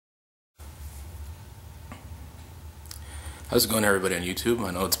How's it going, everybody on YouTube?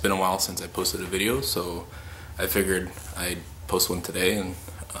 I know it's been a while since I posted a video, so I figured I'd post one today and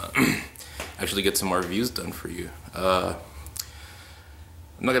actually get some more reviews done for you. I'm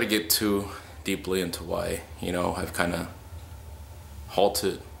not gonna get too deeply into why, I've kind of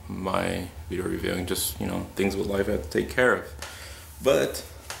halted my video reviewing, just, things with life I have to take care of. But,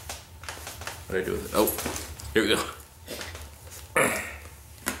 what do I do with it? Oh, here we go.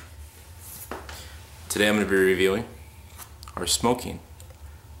 Today I'm gonna be reviewing our smoking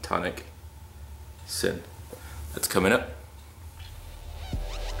tonic sin. That's coming up.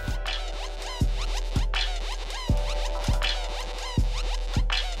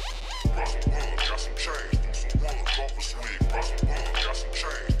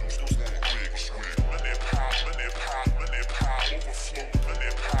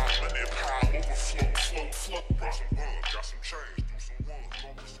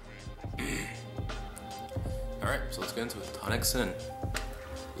 Alright, so let's get into it. Tonic Sin.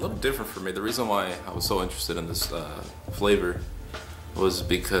 A little different for me. The reason why I was so interested in this flavor was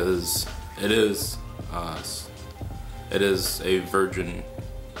because it is a virgin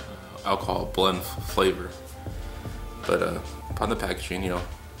alcohol blend flavor. But upon the packaging,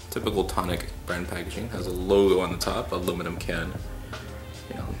 typical Tonic brand packaging, has a logo on the top, aluminum can,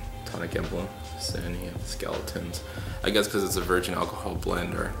 Tonic emblem, sin, skeletons. I guess because it's a virgin alcohol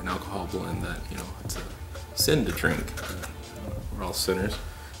blend, or an alcohol blend that, it's a sin to drink. We're all sinners.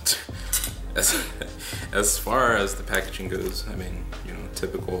 As far as the packaging goes, I mean,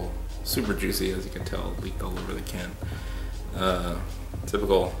 typical, super juicy, as you can tell, leaked all over the can.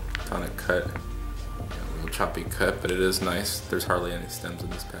 Typical Tonic cut, a little choppy cut, but it is nice. There's hardly any stems in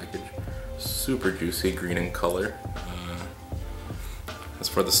this package. Super juicy, green in color. As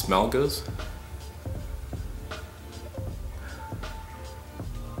far as the smell goes,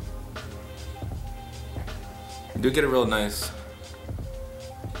 you do get a real nice,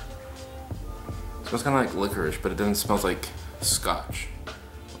 it smells kind of like licorice, but it doesn't smell like scotch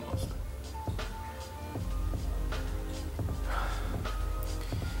almost.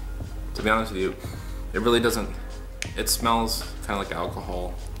 To be honest with you, it really doesn't, it smells kind of like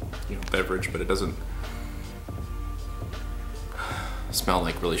alcohol, beverage, but it doesn't smell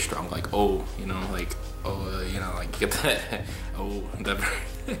like really strong, like like get that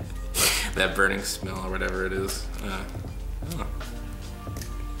that burning smell or whatever it is. I don't know.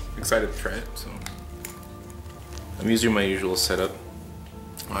 Excited to try it. So I'm using my usual setup.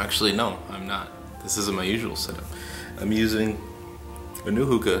 Well, actually, no, I'm not. This isn't my usual setup. I'm using a new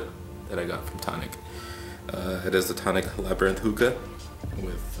hookah that I got from Tonic. It is the Tonic Labyrinth hookah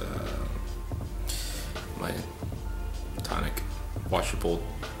with my Tonic washable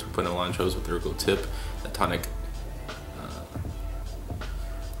 2.0 Lanchos with ergo tip, the Tonic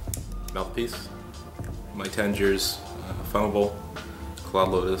mouthpiece, my Tangiers flammable Cloud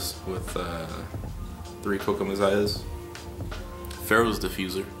Lotus with 3 Cocoa Messiahs, Pharaoh's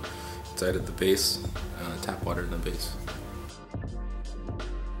diffuser inside at the base, tap water in the base.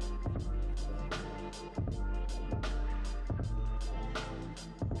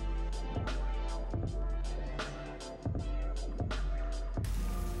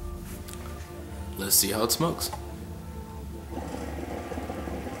 Let's see how it smokes.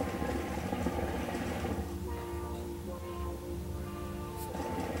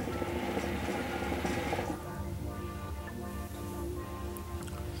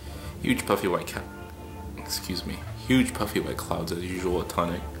 Huge puffy white huge puffy white clouds as usual with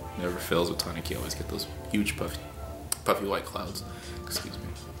Tonic. Never fails with Tonic, you always get those huge puffy white clouds. Excuse me.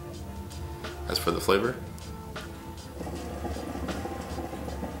 As for the flavor,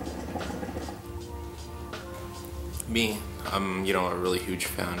 I'm a really huge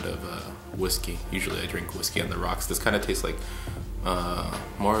fan of whiskey. Usually I drink whiskey on the rocks. This kind of tastes like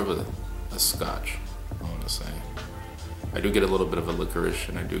more of a scotch, I want to say. I do get a little bit of a licorice,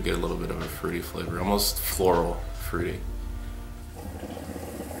 and I do get a little bit of a fruity flavor, almost floral fruity.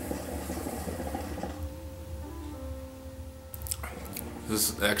 This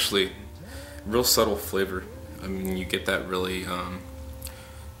is actually real subtle flavor. I mean, you get that really, you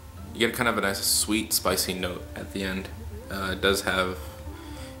get kind of a nice sweet, spicy note at the end. It does have,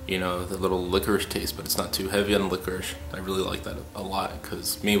 the little licorice taste, but it's not too heavy on licorice. I really like that a lot,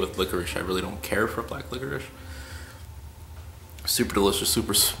 because me with licorice, I really don't care for black licorice. Super delicious,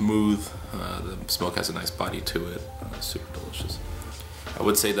 super smooth. The smoke has a nice body to it. Super delicious. I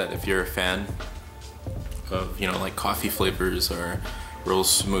would say that if you're a fan of, like coffee flavors or real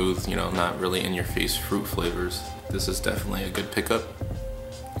smooth, not really in your face fruit flavors, this is definitely a good pickup.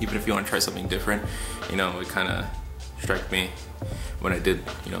 Even if you want to try something different, it kind of struck me when I did,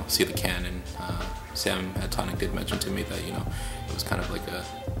 you know, see the can, and Sam at Tonic did mention to me that, you know, it was kind of like a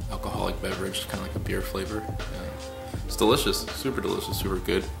alcoholic beverage, kind of like a beer flavor. It's delicious, super delicious, super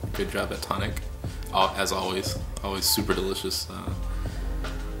good. Good job at Tonic, as always super delicious.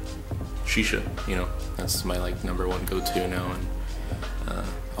 Shisha, you know, that's my like #1 go-to now, and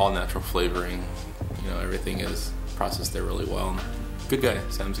all natural flavoring. You know, everything is processed there really well. Good guy,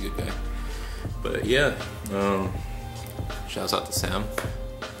 Sam's a good guy. But yeah, shouts out to Sam.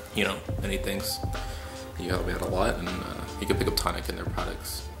 You know, many thanks. You helped me out a lot, and you can pick up Tonic and their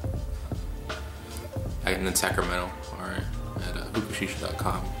products in Sacramento or at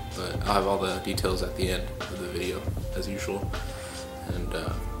hookahshisha.com. But I'll have all the details at the end of the video, as usual. And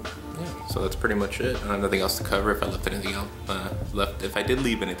yeah, so that's pretty much it. I have nothing else to cover. If I left anything out, if I did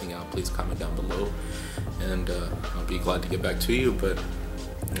leave anything out, please comment down below, and I'll be glad to get back to you. But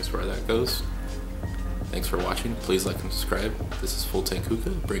that's where that goes. Thanks for watching. Please like and subscribe. This is Fulton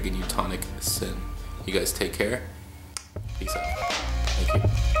Hookah, bringing you Tonic Sin. You guys take care. Peace out. Thank you.